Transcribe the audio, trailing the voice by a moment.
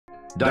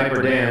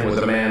Diaper Dan was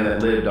a man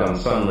that lived on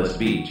Sunless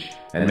Beach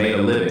and made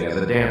a living as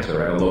a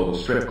dancer at a local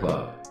strip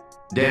club.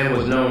 Dan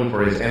was known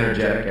for his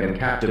energetic and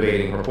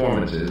captivating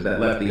performances that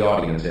left the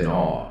audience in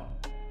awe.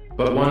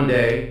 But one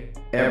day,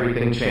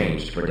 everything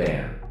changed for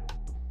Dan.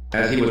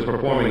 As he was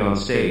performing on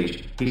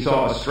stage, he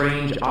saw a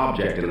strange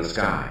object in the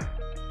sky.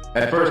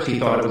 At first, he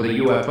thought it was a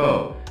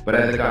UFO, but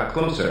as it got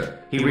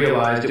closer, he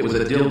realized it was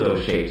a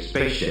dildo-shaped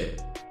spaceship.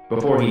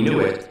 Before he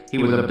knew it, he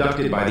was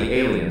abducted by the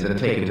aliens and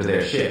taken to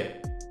their ship.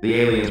 The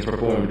aliens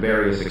performed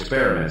various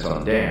experiments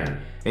on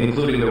Dan,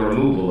 including the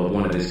removal of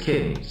one of his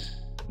kidneys.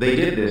 They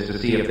did this to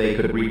see if they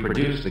could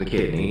reproduce the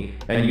kidney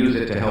and use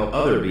it to help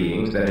other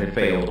beings that had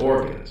failed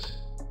organs.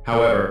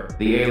 However,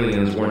 the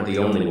aliens weren't the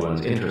only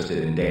ones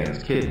interested in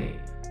Dan's kidney.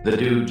 The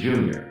Dude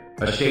Jr.,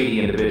 a shady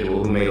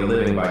individual who made a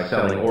living by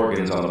selling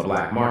organs on the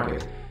black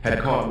market,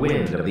 had caught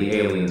wind of the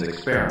aliens'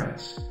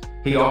 experiments.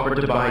 He offered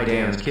to buy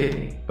Dan's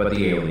kidney, but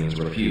the aliens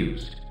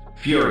refused.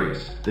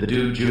 Furious, the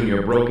Dude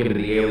Jr. broke into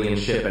the alien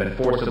ship and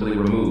forcibly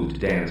removed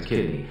Dan's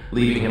kidney,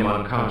 leaving him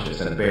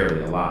unconscious and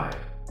barely alive.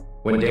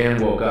 When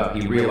Dan woke up,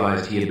 he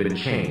realized he had been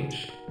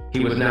changed. He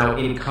was now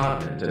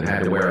incontinent and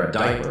had to wear a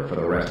diaper for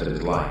the rest of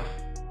his life.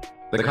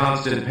 The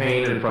constant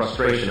pain and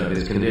frustration of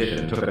his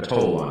condition took a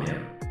toll on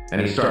him, and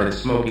he started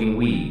smoking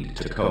weed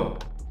to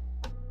cope.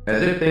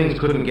 As if things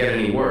couldn't get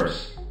any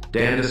worse,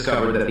 Dan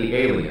discovered that the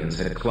aliens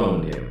had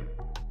cloned him.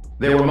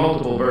 There were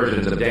multiple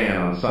versions of Dan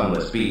on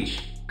Sunless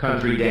Beach: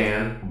 Country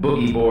Dan,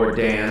 Boogie Board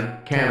Dan,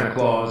 Canna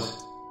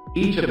Clause.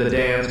 Each of the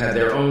Dans had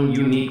their own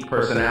unique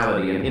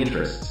personality and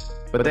interests,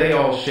 but they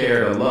all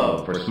shared a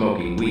love for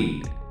smoking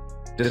weed.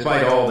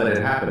 Despite all that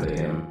had happened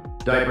to him,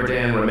 Diaper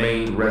Dan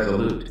remained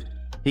resolute.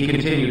 He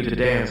continued to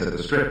dance at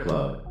the strip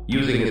club,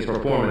 using his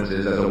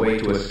performances as a way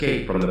to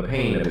escape from the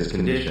pain of his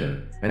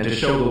condition and to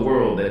show the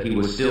world that he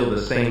was still the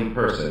same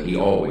person he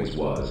always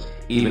was,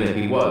 even if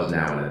he was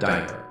now in a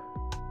diaper.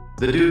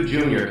 The Dude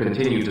Jr.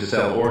 continued to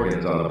sell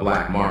organs on the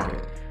black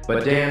market,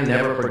 but Dan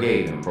never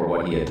forgave him for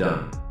what he had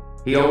done.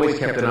 He always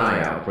kept an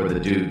eye out for the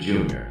Dude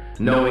Jr.,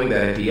 knowing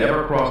that if he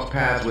ever crossed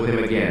paths with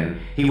him again,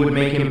 he would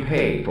make him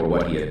pay for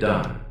what he had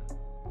done.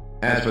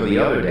 As for the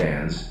other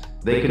Dans,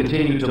 they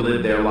continued to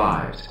live their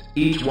lives,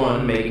 each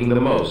one making the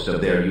most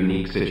of their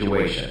unique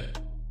situation.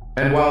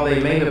 And while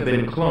they may have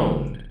been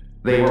cloned,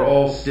 they were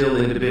all still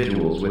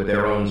individuals with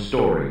their own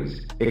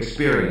stories,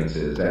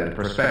 experiences, and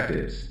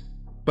perspectives.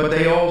 But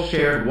they all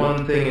shared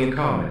one thing in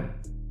common: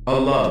 a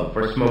love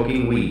for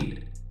smoking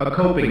weed, a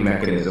coping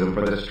mechanism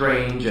for the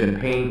strange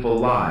and painful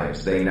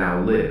lives they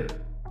now live.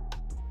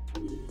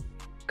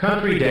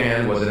 Country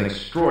Dan was an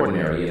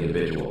extraordinary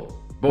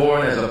individual,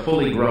 born as a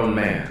fully grown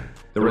man,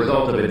 the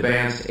result of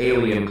advanced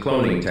alien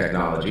cloning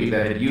technology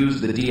that had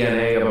used the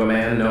DNA of a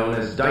man known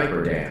as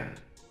Diaper Dan.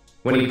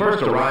 When he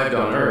first arrived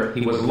on Earth,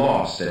 he was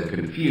lost and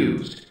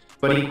confused,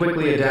 but he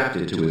quickly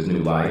adapted to his new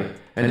life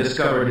and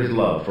discovered his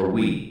love for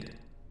weed.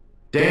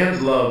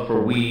 Dan's love for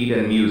weed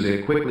and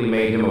music quickly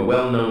made him a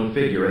well-known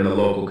figure in the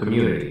local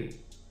community.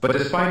 But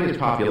despite his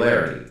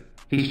popularity,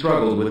 he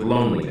struggled with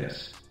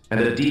loneliness and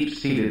a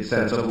deep-seated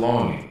sense of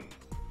longing.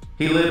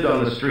 He lived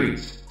on the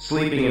streets,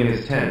 sleeping in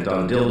his tent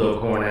on Dildo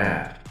Corn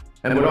Ave,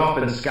 and would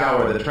often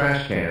scour the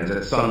trash cans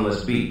at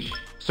Sunless Beach,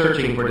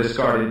 searching for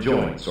discarded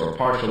joints or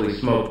partially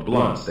smoked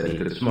blunts that he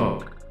could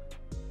smoke.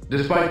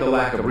 Despite the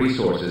lack of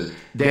resources,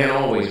 Dan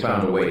always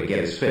found a way to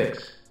get his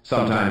fix,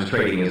 sometimes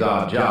trading his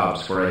odd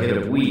jobs for a hit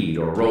of weed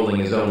or rolling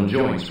his own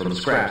joints from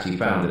scraps he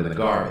found in the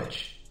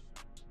garbage.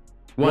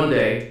 One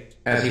day,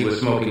 as he was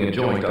smoking a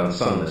joint on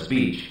Sunless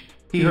Beach,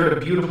 he heard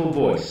a beautiful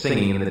voice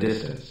singing in the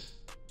distance.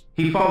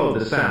 He followed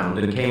the sound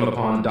and came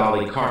upon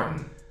Dolly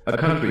Carton, a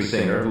country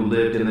singer who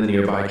lived in the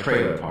nearby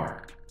trailer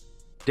park.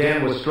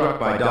 Dan was struck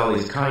by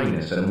Dolly's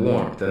kindness and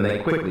warmth, and they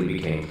quickly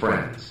became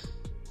friends.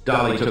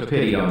 Dolly took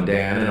pity on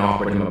Dan and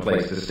offered him a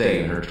place to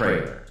stay in her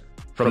trailer.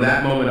 From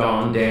that moment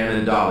on, Dan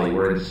and Dolly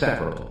were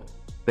inseparable.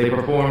 They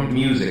performed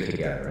music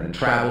together and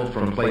traveled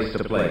from place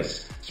to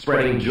place,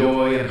 spreading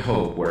joy and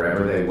hope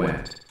wherever they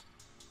went.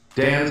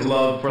 Dan's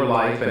love for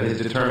life and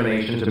his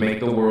determination to make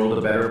the world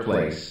a better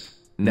place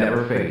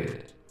never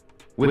faded.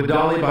 With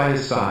Dolly by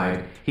his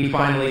side, he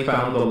finally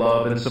found the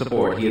love and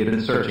support he had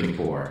been searching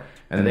for,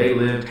 and they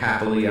lived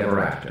happily ever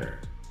after.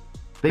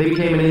 They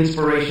became an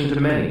inspiration to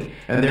many,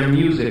 and their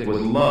music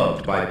was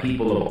loved by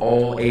people of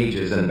all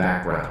ages and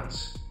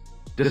backgrounds.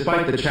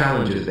 Despite the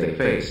challenges they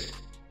faced,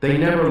 they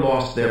never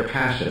lost their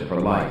passion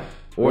for life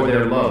or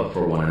their love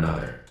for one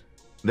another.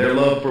 Their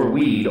love for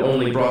weed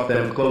only brought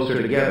them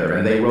closer together,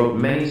 and they wrote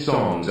many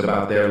songs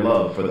about their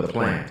love for the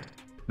plant.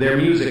 Their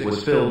music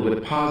was filled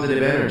with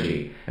positive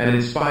energy and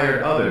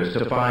inspired others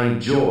to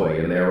find joy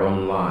in their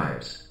own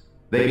lives.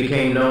 They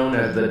became known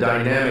as the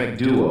dynamic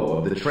duo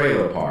of the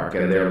trailer park,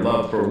 and their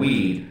love for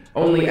weed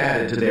only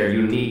added to their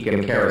unique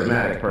and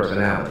charismatic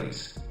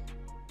personalities.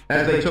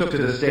 As they took to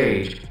the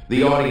stage,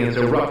 the audience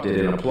erupted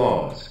in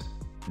applause.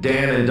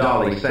 Dan and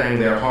Dolly sang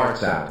their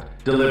hearts out,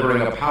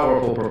 delivering a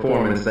powerful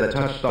performance that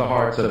touched the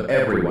hearts of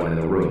everyone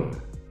in the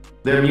room.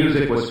 Their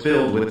music was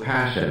filled with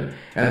passion,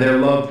 and their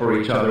love for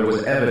each other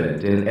was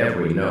evident in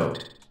every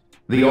note.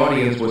 The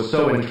audience was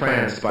so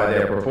entranced by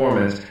their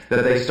performance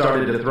that they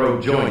started to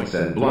throw joints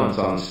and blunts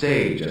on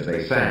stage as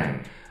they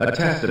sang, a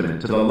testament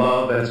to the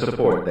love and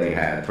support they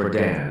had for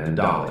Dan and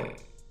Dolly.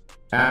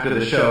 After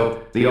the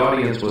show, the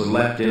audience was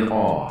left in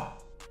awe.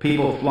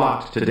 People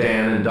flocked to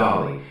Dan and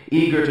Dolly,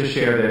 eager to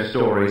share their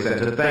stories and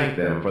to thank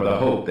them for the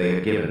hope they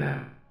had given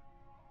them.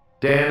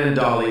 Dan and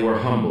Dolly were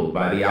humbled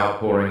by the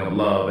outpouring of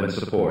love and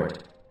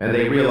support, and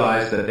they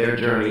realized that their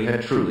journey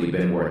had truly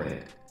been worth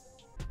it.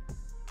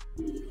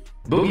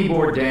 Boogie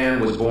Board Dan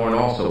was born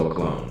also a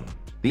clone.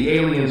 The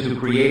aliens who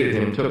created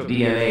him took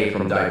DNA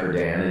from Diaper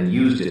Dan and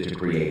used it to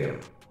create him.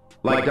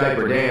 Like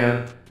Diaper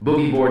Dan,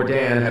 Boogie Board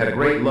Dan had a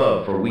great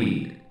love for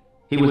weed.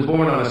 He was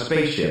born on a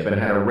spaceship and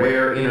had a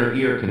rare inner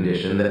ear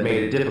condition that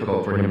made it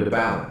difficult for him to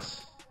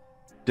balance.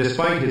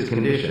 Despite his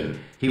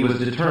condition, he was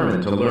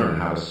determined to learn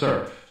how to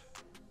surf.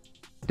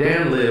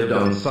 Dan lived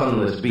on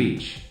Sunless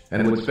Beach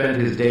and would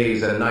spend his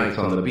days and nights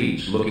on the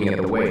beach looking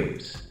at the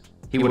waves.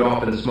 He would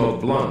often smoke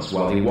blunts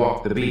while he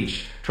walked the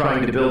beach,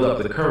 trying to build up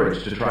the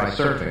courage to try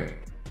surfing.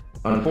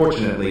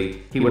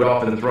 Unfortunately, he would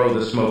often throw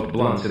the smoked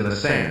blunts in the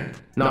sand,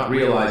 not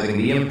realizing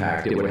the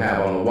impact it would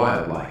have on the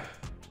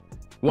wildlife.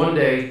 One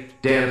day,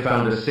 Dan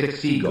found a sick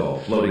seagull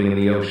floating in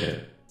the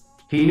ocean.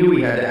 He knew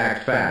he had to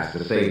act fast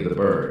to save the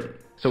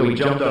bird, so he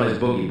jumped on his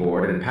boogie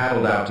board and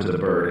paddled out to the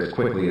bird as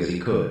quickly as he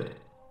could.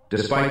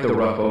 Despite the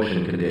rough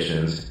ocean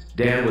conditions,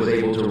 Dan was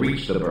able to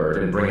reach the bird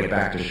and bring it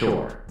back to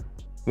shore.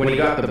 When he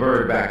got the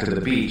bird back to the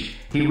beach,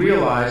 he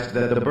realized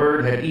that the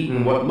bird had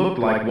eaten what looked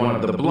like one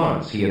of the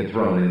blunts he had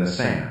thrown in the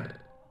sand.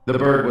 The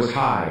bird was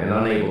high and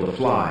unable to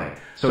fly,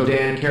 so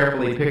Dan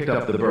carefully picked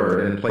up the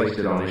bird and placed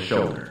it on his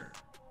shoulder.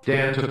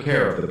 Dan took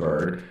care of the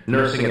bird,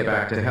 nursing it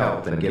back to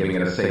health and giving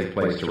it a safe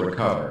place to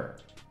recover.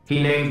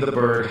 He named the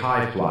bird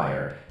High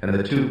Flyer, and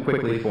the two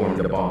quickly formed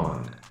a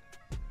bond.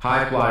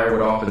 High Flyer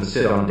would often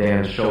sit on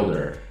Dan's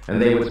shoulder,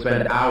 and they would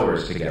spend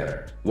hours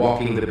together,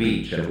 walking the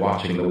beach and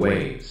watching the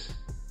waves.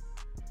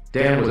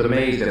 Dan was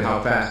amazed at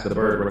how fast the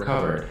bird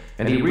recovered,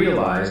 and he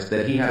realized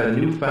that he had a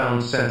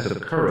newfound sense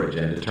of courage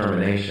and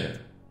determination.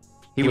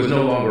 He was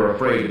no longer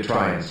afraid to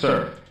try and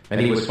surf,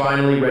 and he was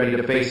finally ready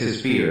to face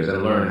his fears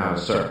and learn how to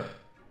surf.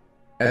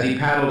 As he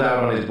paddled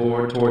out on his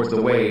board towards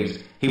the waves,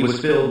 he was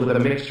filled with a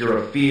mixture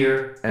of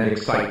fear and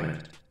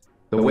excitement.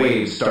 The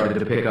waves started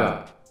to pick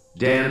up.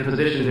 Dan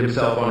positioned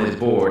himself on his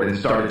board and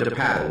started to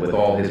paddle with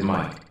all his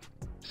might.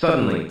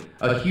 Suddenly,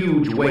 a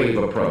huge wave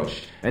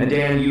approached, and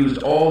Dan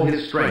used all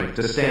his strength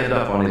to stand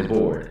up on his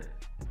board.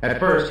 At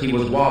first, he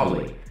was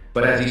wobbly,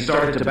 but as he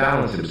started to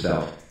balance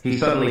himself, he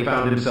suddenly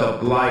found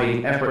himself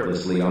gliding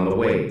effortlessly on the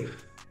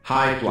wave.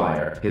 High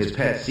Flyer, his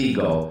pet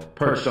seagull,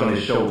 perched on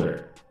his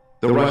shoulder.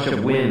 The rush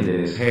of wind in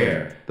his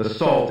hair, the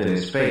salt in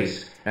his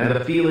face, and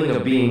the feeling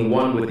of being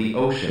one with the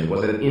ocean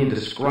was an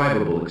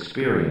indescribable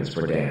experience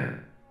for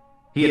Dan.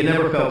 He had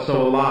never felt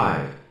so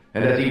alive,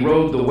 and as he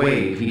rode the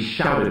wave, he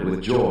shouted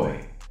with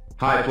joy.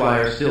 High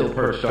Flyer still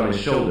perched on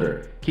his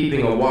shoulder,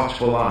 keeping a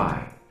watchful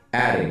eye,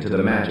 adding to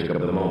the magic of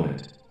the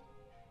moment.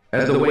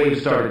 As the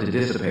waves started to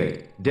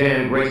dissipate,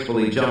 Dan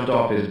gracefully jumped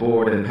off his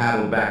board and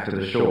paddled back to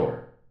the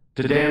shore.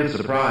 To Dan's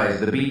surprise,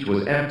 the beach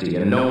was empty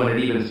and no one had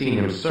even seen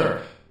him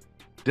surf.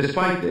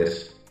 Despite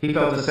this, he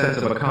felt a sense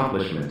of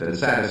accomplishment and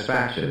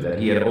satisfaction that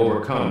he had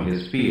overcome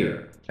his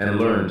fear and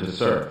learned to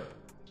surf.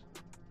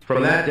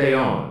 From that day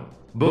on,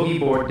 Boogie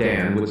Board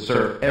Dan would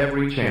surf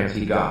every chance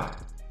he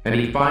got, and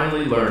he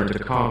finally learned to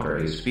conquer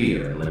his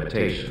fear and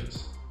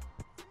limitations.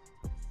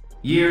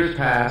 Years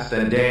passed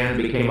and Dan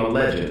became a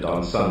legend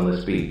on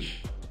Sunless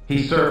Beach.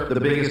 He surfed the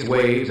biggest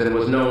waves and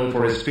was known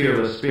for his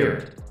fearless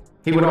spirit.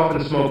 He would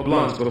often smoke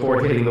blunts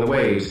before hitting the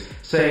waves,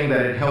 saying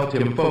that it helped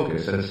him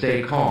focus and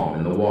stay calm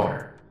in the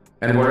water.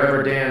 And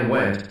wherever Dan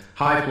went,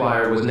 High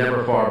Flyer was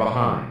never far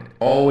behind,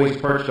 always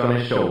perched on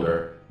his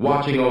shoulder,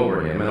 watching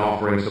over him and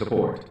offering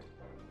support.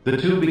 The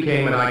two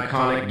became an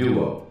iconic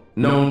duo,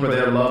 known for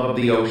their love of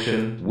the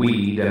ocean,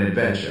 weed, and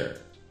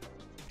adventure.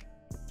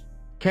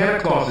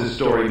 Canna Clause's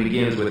story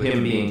begins with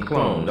him being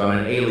cloned on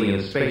an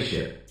alien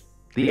spaceship.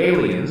 The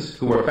aliens,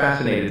 who were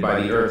fascinated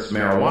by the Earth's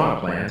marijuana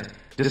plant,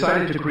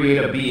 decided to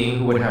create a being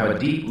who would have a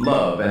deep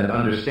love and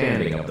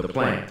understanding of the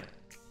plant.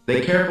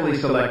 They carefully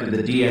selected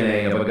the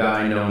DNA of a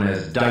guy known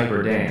as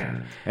Diaper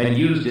Dan and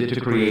used it to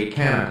create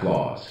Canna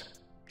Clause.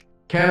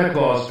 Canna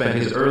Clause spent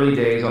his early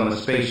days on the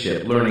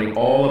spaceship learning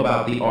all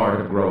about the art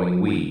of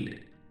growing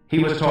weed. He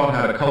was taught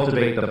how to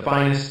cultivate the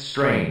finest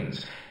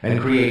strains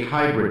and create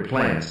hybrid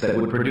plants that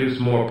would produce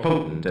more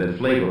potent and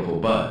flavorful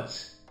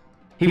buds.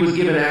 He was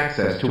given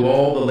access to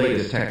all the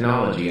latest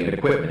technology and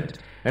equipment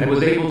and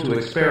was able to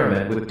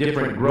experiment with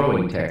different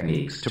growing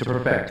techniques to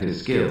perfect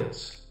his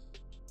skills.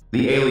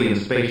 The alien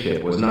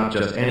spaceship was not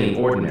just any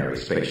ordinary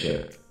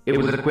spaceship. It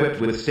was equipped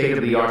with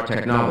state-of-the-art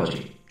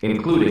technology,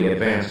 including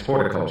advanced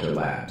horticulture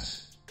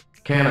labs.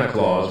 Canna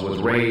Clause was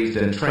raised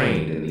and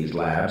trained in these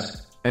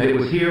labs, and it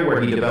was here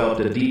where he developed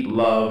a deep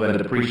love and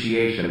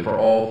appreciation for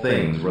all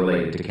things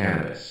related to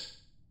cannabis.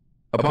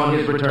 Upon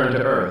his return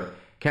to Earth,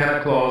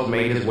 Canna Clause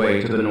made his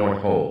way to the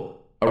North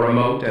Pole, a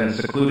remote and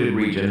secluded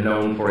region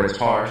known for its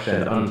harsh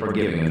and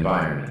unforgiving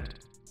environment.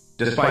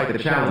 Despite the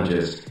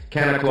challenges,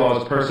 Canna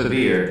Clause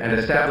persevered and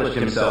established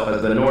himself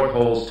as the North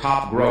Pole's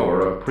top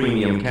grower of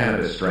premium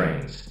cannabis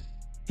strains.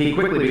 He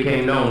quickly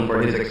became known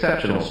for his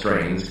exceptional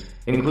strains,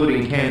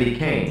 including Candy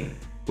Cane,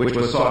 which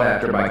was sought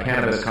after by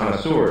cannabis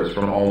connoisseurs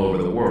from all over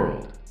the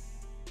world.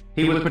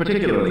 He was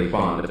particularly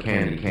fond of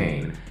Candy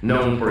Cane,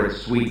 known for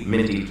its sweet,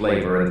 minty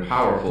flavor and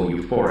powerful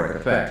euphoric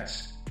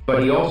effects.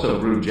 But he also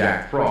grew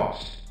Jack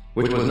Frost,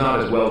 which was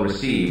not as well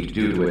received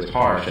due to its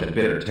harsh and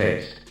bitter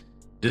taste.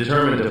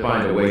 Determined to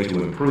find a way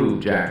to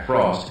improve Jack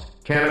Frost,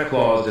 Canna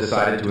Clause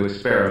decided to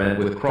experiment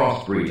with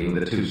crossbreeding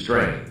the two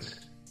strains.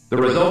 The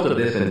result of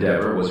this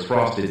endeavor was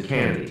Frosted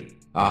Candy,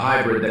 a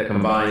hybrid that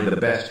combined the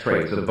best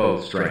traits of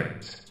both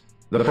strains.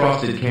 The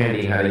Frosted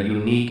Candy had a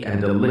unique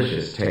and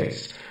delicious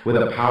taste, with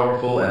a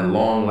powerful and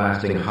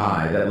long-lasting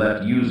high that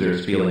left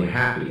users feeling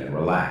happy and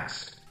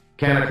relaxed.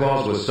 Canna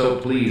Clause was so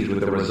pleased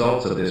with the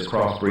results of this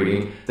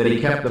crossbreeding that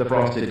he kept the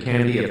Frosted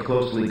Candy a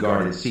closely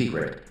guarded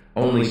secret,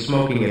 only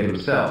smoking it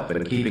himself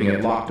and keeping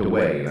it locked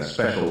away in a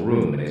special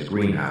room in his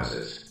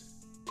greenhouses.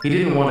 He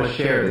didn't want to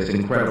share this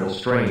incredible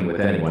strain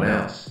with anyone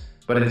else,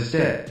 but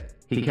instead,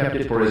 he kept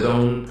it for his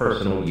own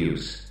personal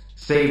use,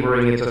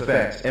 savoring its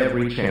effects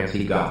every chance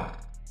he got.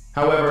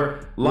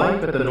 However,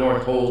 life at the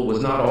North Pole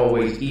was not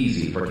always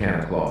easy for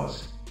Canna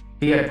Clause.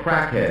 He had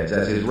crackheads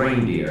as his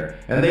reindeer,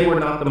 and they were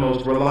not the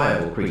most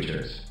reliable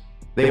creatures.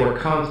 They were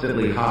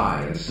constantly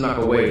high and snuck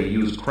away to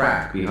use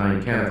crack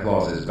behind Canna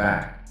Clause's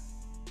back.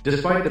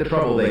 Despite the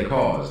trouble they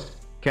caused,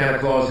 Canna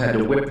Clause had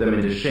to whip them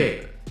into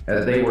shape,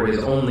 as they were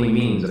his only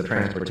means of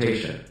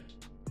transportation.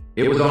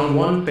 It was on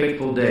one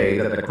fateful day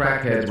that the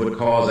crackheads would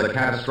cause a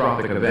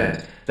catastrophic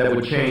event that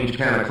would change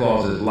Canna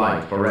Clause's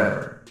life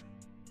forever.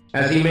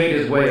 As he made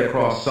his way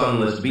across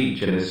Sunless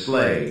Beach in his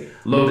sleigh,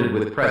 loaded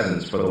with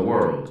presents for the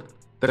world,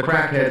 the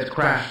crackheads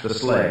crashed the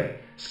sleigh,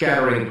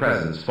 scattering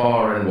presents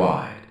far and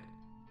wide.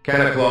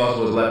 Canna Clause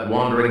was left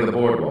wandering the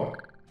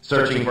boardwalk,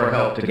 searching for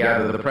help to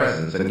gather the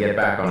presents and get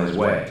back on his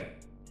way.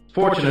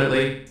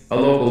 Fortunately, a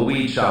local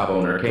weed shop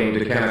owner came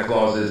to Canna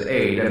Clause's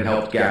aid and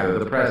helped gather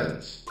the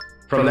presents.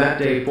 From that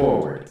day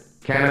forward,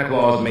 Canna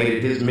Clause made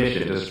it his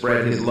mission to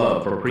spread his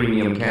love for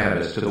premium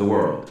cannabis to the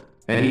world.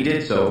 And he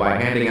did so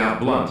by handing out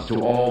blunts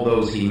to all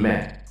those he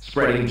met,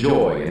 spreading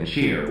joy and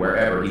cheer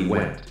wherever he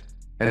went.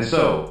 And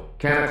so,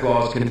 Canna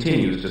Clause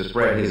continues to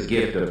spread his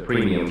gift of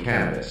premium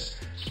cannabis,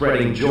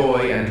 spreading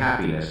joy and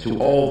happiness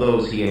to all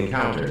those he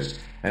encounters,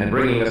 and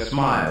bringing a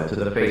smile to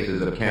the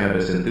faces of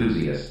cannabis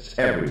enthusiasts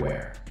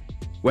everywhere.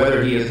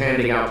 Whether he is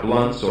handing out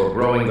blunts or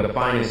growing the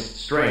finest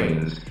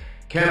strains,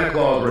 Canna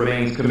Clause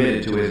remains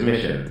committed to his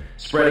mission,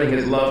 spreading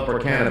his love for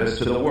cannabis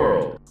to the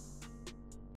world,